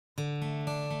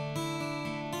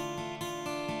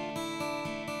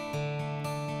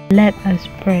Let us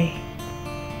pray.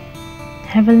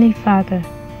 Heavenly Father,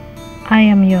 I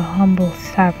am your humble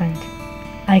servant.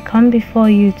 I come before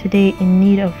you today in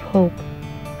need of hope.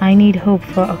 I need hope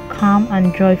for a calm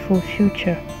and joyful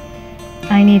future.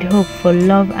 I need hope for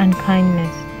love and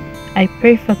kindness. I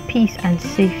pray for peace and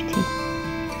safety.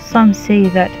 Some say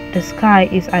that the sky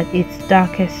is at its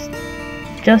darkest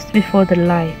just before the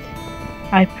light.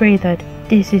 I pray that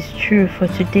this is true, for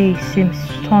today seems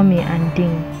stormy and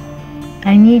dim.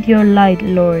 I need your light,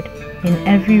 Lord, in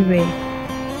every way.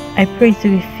 I pray to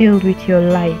be filled with your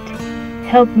light.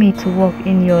 Help me to walk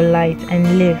in your light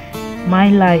and live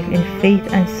my life in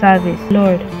faith and service.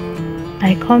 Lord,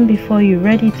 I come before you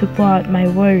ready to pour out my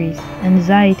worries,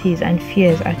 anxieties, and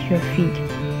fears at your feet.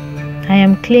 I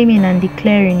am claiming and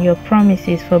declaring your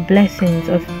promises for blessings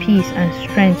of peace and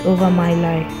strength over my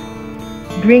life.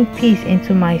 Bring peace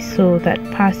into my soul that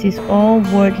passes all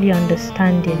worldly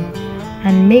understanding,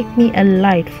 and make me a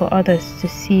light for others to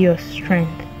see your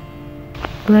strength.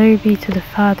 Glory be to the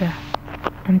Father,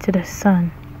 and to the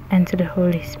Son, and to the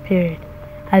Holy Spirit,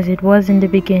 as it was in the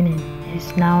beginning,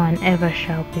 is now, and ever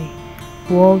shall be,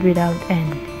 world without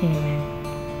end.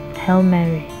 Amen. Hail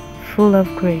Mary, full of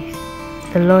grace,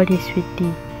 the Lord is with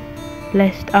thee.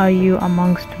 Blessed are you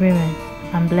amongst women,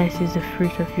 and blessed is the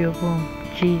fruit of your womb,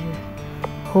 Jesus.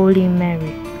 Holy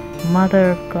Mary,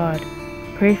 Mother of God,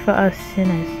 pray for us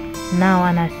sinners, now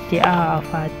and at the hour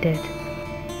of our death.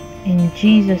 In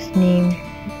Jesus' name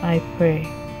I pray.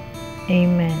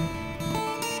 Amen.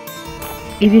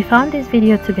 If you found this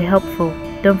video to be helpful,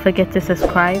 don't forget to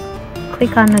subscribe,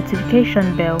 click our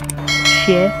notification bell,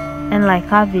 share, and like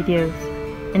our videos.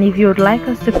 And if you would like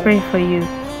us to pray for you,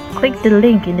 click the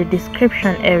link in the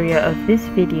description area of this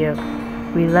video.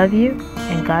 We love you,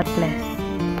 and God bless.